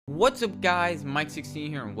What's up guys, Mike16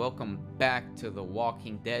 here and welcome back to the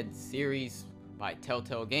Walking Dead series by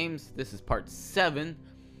Telltale Games. This is part 7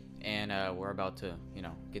 and we're about to,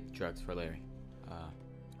 get the drugs for Larry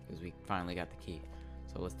because we finally got the key.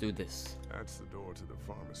 So let's do this. That's the door to the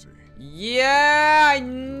pharmacy. Yeah,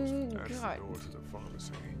 That's the door to the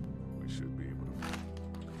pharmacy. We should be able to find.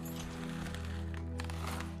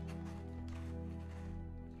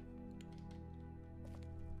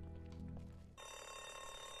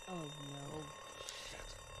 Oh no. Shit.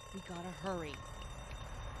 We gotta hurry.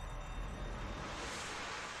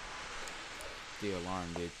 The alarm,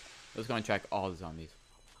 dude. Let's go and track all the zombies.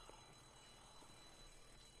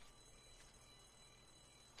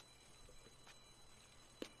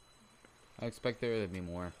 I expect there to be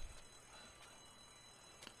more.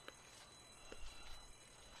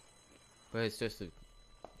 But it's just the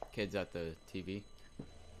kids at the TV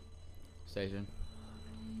station.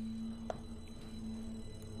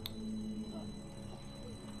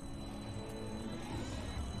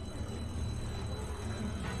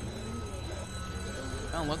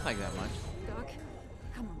 Don't look like that much. Doc,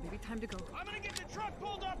 come on, baby, time to go. I'm gonna get the truck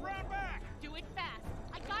pulled up round back. Do it fast.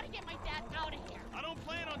 I gotta get my dad out of here. I don't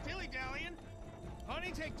plan on dilly-dallying.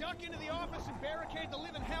 Honey, take Duck into the office and barricade the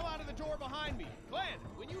living hell out of the door behind me. Glenn,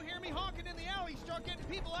 when you hear me honking in the alley, start getting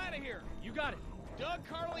people out of here. You got it. Doug,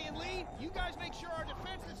 Carly, and Lee, you guys make sure our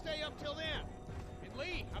defenses stay up till then. And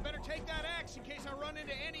Lee, I better take that axe in case I run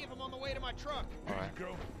into any of them on the way to my truck. All right. Go.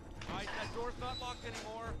 All right, that door's not locked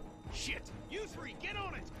anymore. Shit! You three, get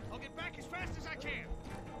on it! I'll get back as fast as I can.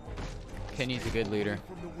 Kenny's a good leader.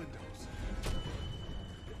 From the windows.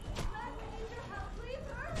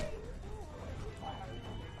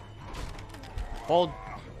 Hold.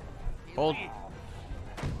 Hold. Lee,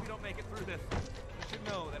 if we don't make it through this, you should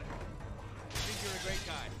know that I think you're a great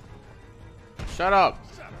guy. Shut up.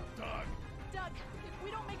 Shut up, Doug. Doug, if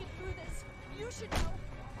we don't make it through this, you should know.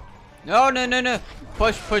 No, no, no, no.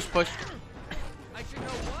 Push, push, push. I should know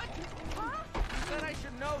what? Huh? You said I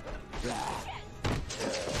should know.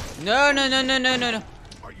 No, no, no, no, no, no, no.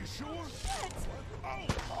 Are you sure? Shit! Oh,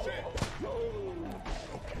 shit.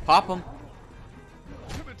 Pop him.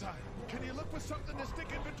 Clementine, can you look for something to stick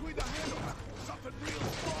in between the handles? Something real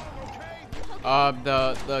strong, okay?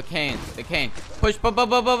 The cane. The cane. Push, push, push,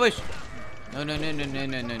 push, push. No, no, no, no, no,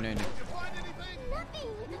 no, no, no, no. You find anything?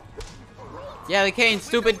 Yeah, the cane,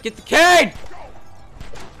 stupid. Get the cane!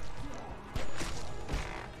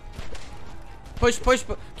 Push, push,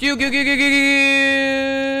 push. Q, Q, Q, Q, Q,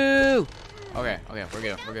 Q. Okay, okay, we're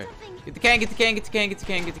good, we're good. Get the cane, get the cane, get the cane, get the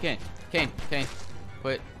cane, get the cane. Cane, cane.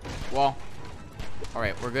 Put, wall.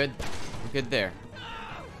 Alright, we're good. We're good there.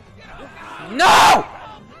 No!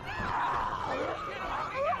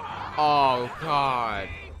 Oh, God.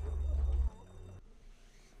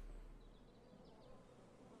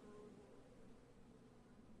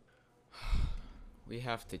 We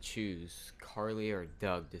have to choose Carly or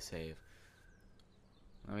Doug to save.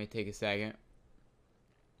 Let me take a second.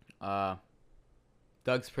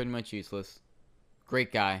 Doug's pretty much useless.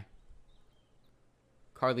 Great guy.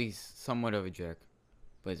 Carly's somewhat of a jerk,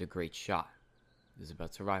 but is a great shot. This is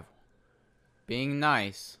about survival. Being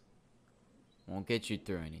nice won't get you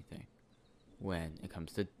through anything. When it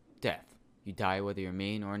comes to death, you die whether you're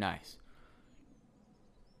mean or nice.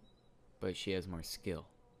 But she has more skill.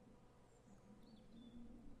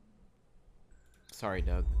 Sorry,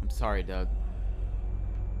 Doug. I'm sorry, Doug.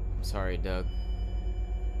 I'm sorry, Doug.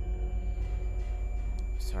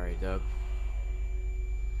 Sorry, Doug.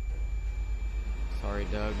 Sorry,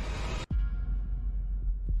 Doug.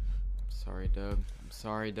 Sorry, Doug. I'm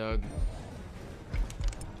sorry, Doug.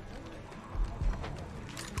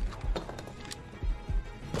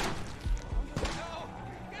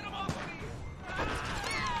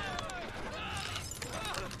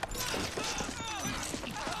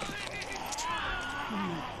 Oh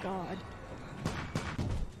my God.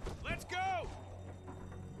 Let's go!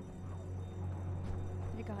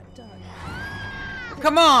 You got Doug.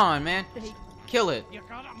 Come on, man. They Kill it. You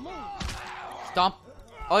gotta move! Stomp.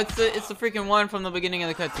 Oh, it's the freaking one from the beginning of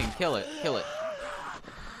the cutscene. Kill it. Kill it.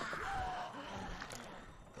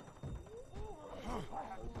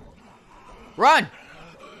 Run!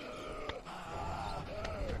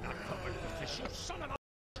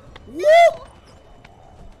 Woo!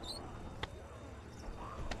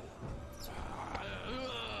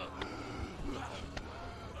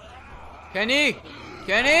 Kenny!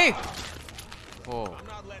 Kenny! Oh, I'm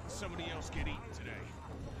not letting somebody else get eaten today.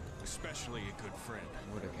 Especially a good friend.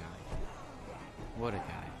 what a guy. What a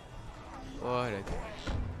guy. What a guy.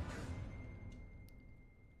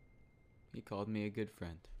 He called me a good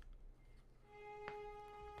friend.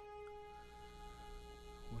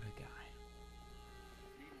 What a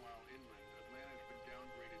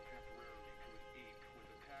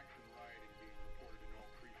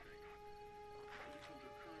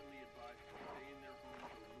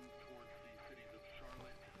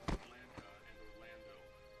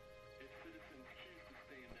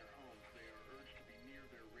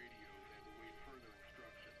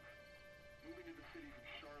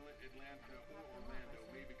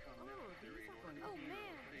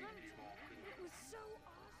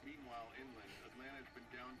Meanwhile, inland, Atlanta has been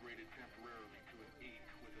downgraded temporarily to an 8,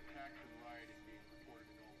 with attacks and rioting being reported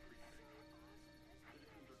in all precincts.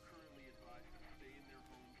 Citizens are currently advised to stay in their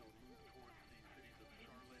homes or move towards the cities of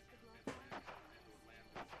Charlotte, Atlanta, and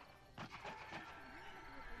Orlando.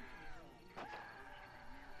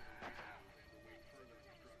 Await further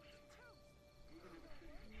instructions. Moving to the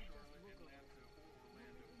cities of Charlotte, Atlanta, or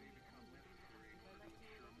Orlando may become necessary in order to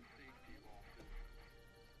ensure the safety of all citizens.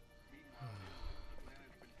 Meanwhile, Atlanta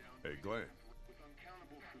has been down. Hey, Glenn. With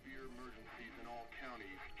uncountable severe emergencies in all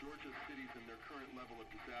counties, Georgia's cities and their current level of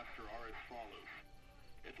disaster are as follows.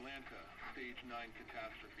 Atlanta, Stage 9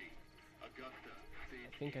 catastrophe. Augusta,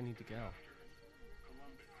 Stage I think I need to go.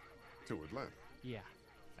 Columbus. To Atlanta. Yeah,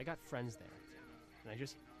 I got friends there. And I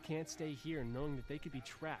just can't stay here knowing that they could be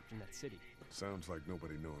trapped in that city. Sounds like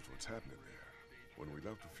nobody knows what's happening there. When we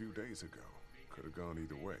left a few days ago, could have gone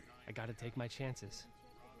either way. I gotta take my chances.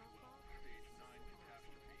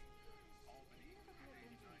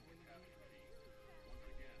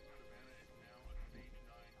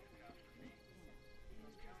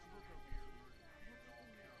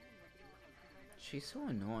 She's so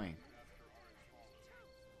annoying.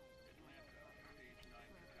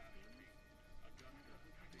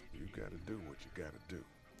 You gotta do what you gotta do.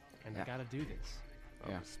 And Yeah. I gotta do this. I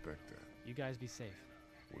Yeah. respect that. You guys be safe.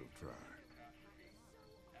 We'll try.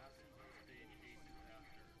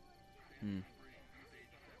 Hmm.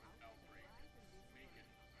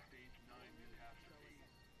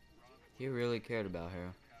 He really cared about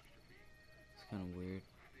her. It's kind of weird.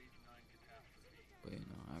 But you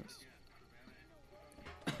know,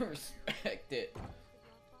 I respect it.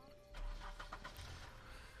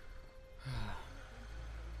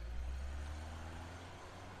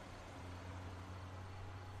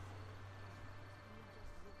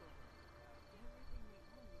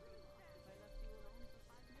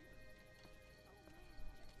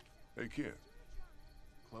 Hey, kid.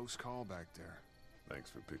 Close call back there. Thanks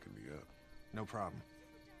for picking me up. No problem.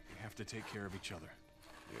 We have to take care of each other.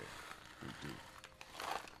 Yeah, we do.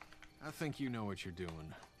 I think you know what you're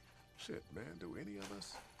doing. Shit, man, do any of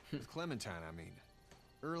us? With Clementine, I mean.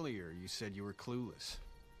 Earlier, you said you were clueless.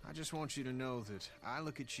 I just want you to know that I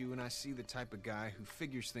look at you and I see the type of guy who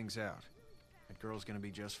figures things out. That girl's gonna be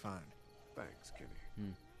just fine. Thanks,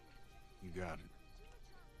 Kenny. You got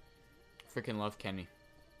it. Freaking love Kenny.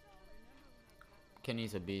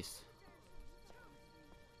 Kenny's a beast.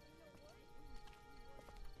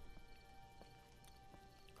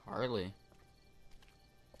 Carly.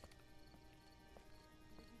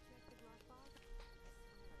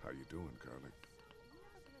 How you doing, Carly?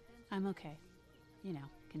 I'm okay. You know,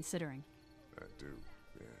 considering. I do,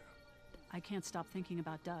 yeah. I can't stop thinking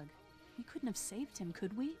about Doug. We couldn't have saved him,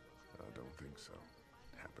 could we? I don't think so.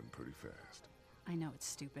 Happened pretty fast. I know it's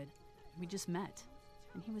stupid. We just met.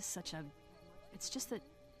 And he was such a... It's just that...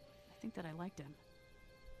 I think that I liked him.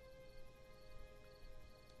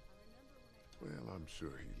 Well, I'm sure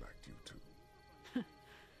he liked you too.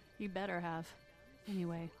 You better have.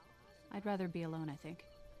 Anyway, I'd rather be alone, I think.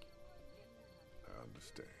 I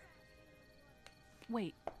understand.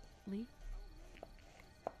 Wait, Lee?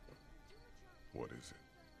 What is it?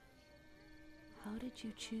 How did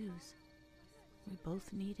you choose? We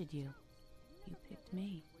both needed you. You picked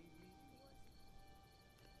me.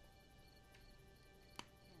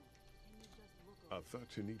 I thought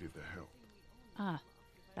you needed the help, Ah,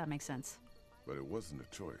 that makes sense. but it wasn't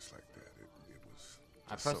a choice like that. It was.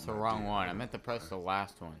 I just pressed the some wrong idea one. I had meant to it. press the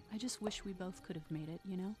last one. I just wish we both could have made it,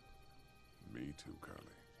 you know? Me too, Carly.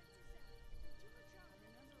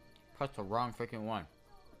 Pressed the wrong freaking one.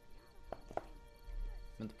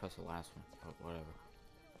 Meant to press the last one, but whatever.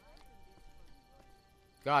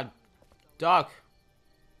 God, Duck.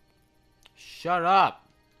 Shut up.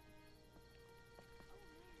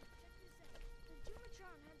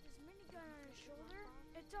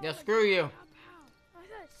 Yeah, screw you. I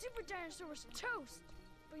thought Super Dinosaur was toast.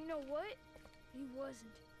 But you know what? He wasn't.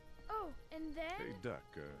 Oh, and then... Hey, Duck,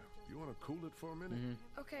 you want to cool it for a minute?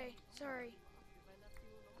 Okay, sorry.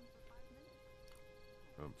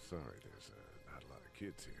 I'm sorry, there's not a lot of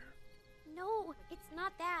kids here. No, it's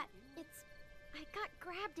not that. It's... I got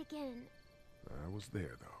grabbed again. I was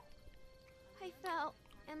there, though. I fell,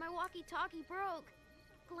 and my walkie-talkie broke.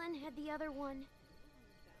 Glenn had the other one.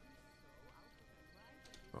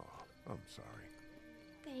 Oh, I'm sorry.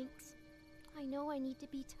 Thanks. I know I need to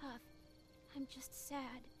be tough. I'm just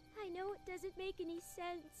sad. I know it doesn't make any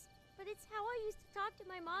sense, but it's how I used to talk to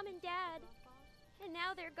my mom and dad. And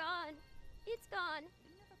now they're gone. It's gone.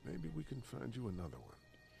 Maybe we can find you another one.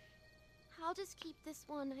 I'll just keep this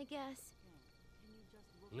one, I guess.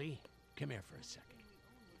 Lee, come here for a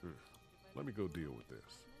second. Let me go deal with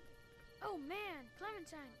this. Oh man,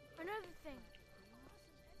 Clementine, another thing.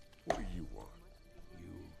 What do you want?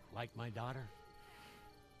 You like my daughter?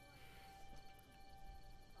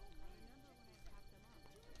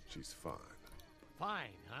 She's fine. Fine,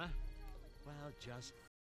 huh? Well, just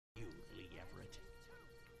you, Lee Everett.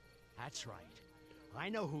 That's right. I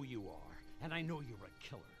know who you are, and I know you're a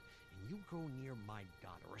killer. And you go near my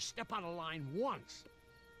daughter or step out of line once,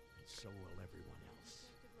 and so will everyone else.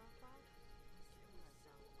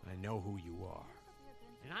 I know who you are.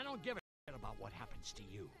 And I don't give a shit about what happens to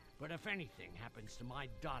you. But if anything happens to my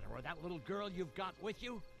daughter or that little girl you've got with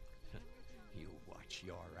you, you watch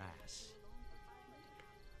your ass.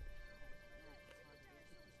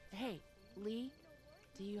 Hey, Lee,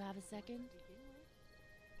 do you have a second?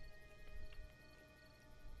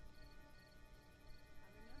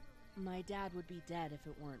 My dad would be dead if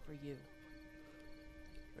it weren't for you.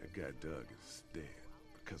 That guy Doug is dead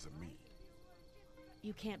because of me.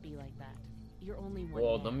 You can't be like that. You're only one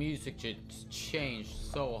Well, man. the music just changed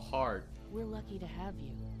so hard. We're lucky to have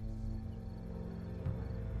you.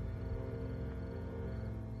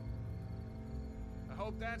 I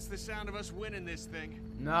hope that's the sound of us winning this thing.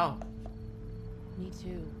 No. Me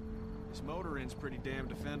too. This motor inn's pretty damn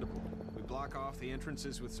defendable. We block off the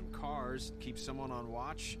entrances with some cars, keep someone on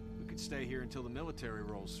watch. We could stay here until the military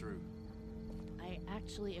rolls through. I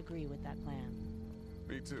actually agree with that plan.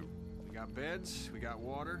 Me too. We got beds, we got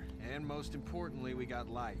water, and most importantly, we got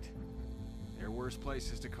light. There are worse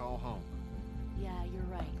places to call home. Yeah, you're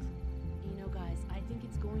right. You know, guys, I think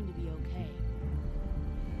it's going to be okay.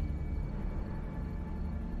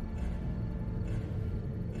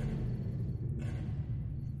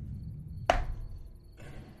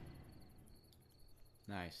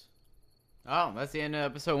 Nice. Oh, that's the end of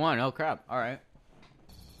episode 1. Oh, crap. All right.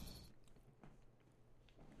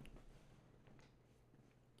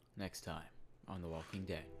 Next time on The Walking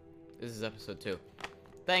Dead. This is episode 2.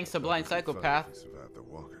 Thanks to Blind Psychopath. We survived the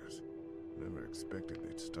walkers. Never expected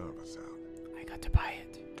they'd starve us out. I got to buy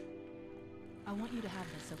it. I want you to have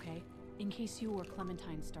this, okay? In case you or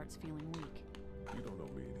Clementine starts feeling weak. You don't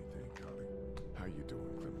owe me anything, Carly. How you doing,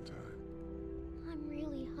 Clementine? I'm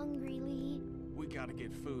really hungry, Lee. We gotta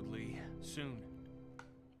get food, Lee. Soon.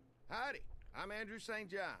 Howdy, I'm Andrew St.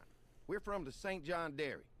 John. We're from the St. John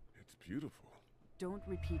Dairy. It's beautiful. Don't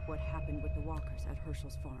repeat what happened with the walkers at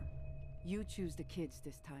Herschel's farm. You choose the kids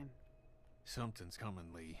this time. Something's coming,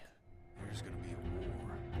 Lee. There's gonna be a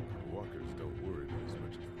war. The walkers don't worry me as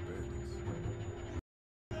much as the bandits.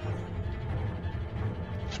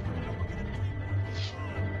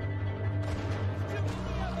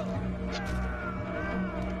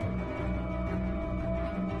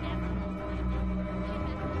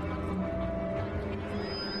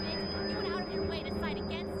 You went out of your way to fight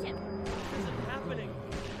against him. What is happening?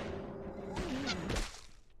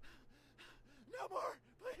 No more,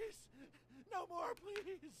 please! No more,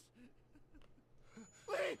 please!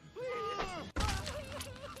 Lee, please!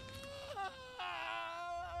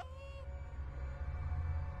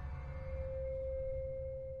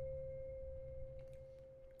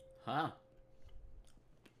 Huh.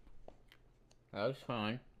 That was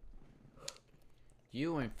fun.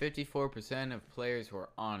 You and 54% of players were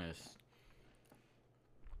honest.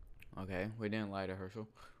 Okay, we didn't lie to Herschel.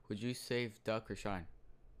 Would you save Duck or Sean?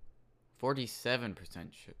 47%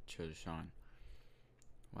 chose Sean.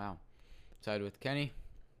 Wow. Side with Kenny.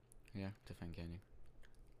 Yeah, defend Kenny.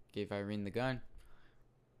 Gave Irene the gun.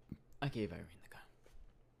 I gave Irene the gun.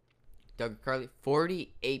 Doug or Carly.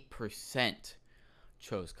 48%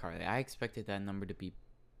 chose Carly. I expected that number to be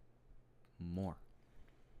more.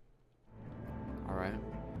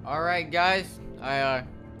 Alright guys, I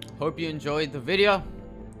hope you enjoyed the video.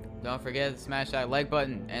 Don't forget to smash that like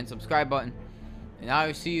button and subscribe button, and I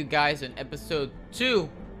will see you guys in episode 2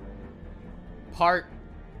 part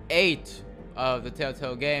 8 of the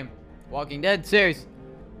Telltale game Walking Dead series.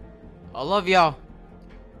 I love y'all.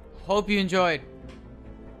 Hope you enjoyed.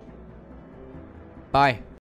 Bye.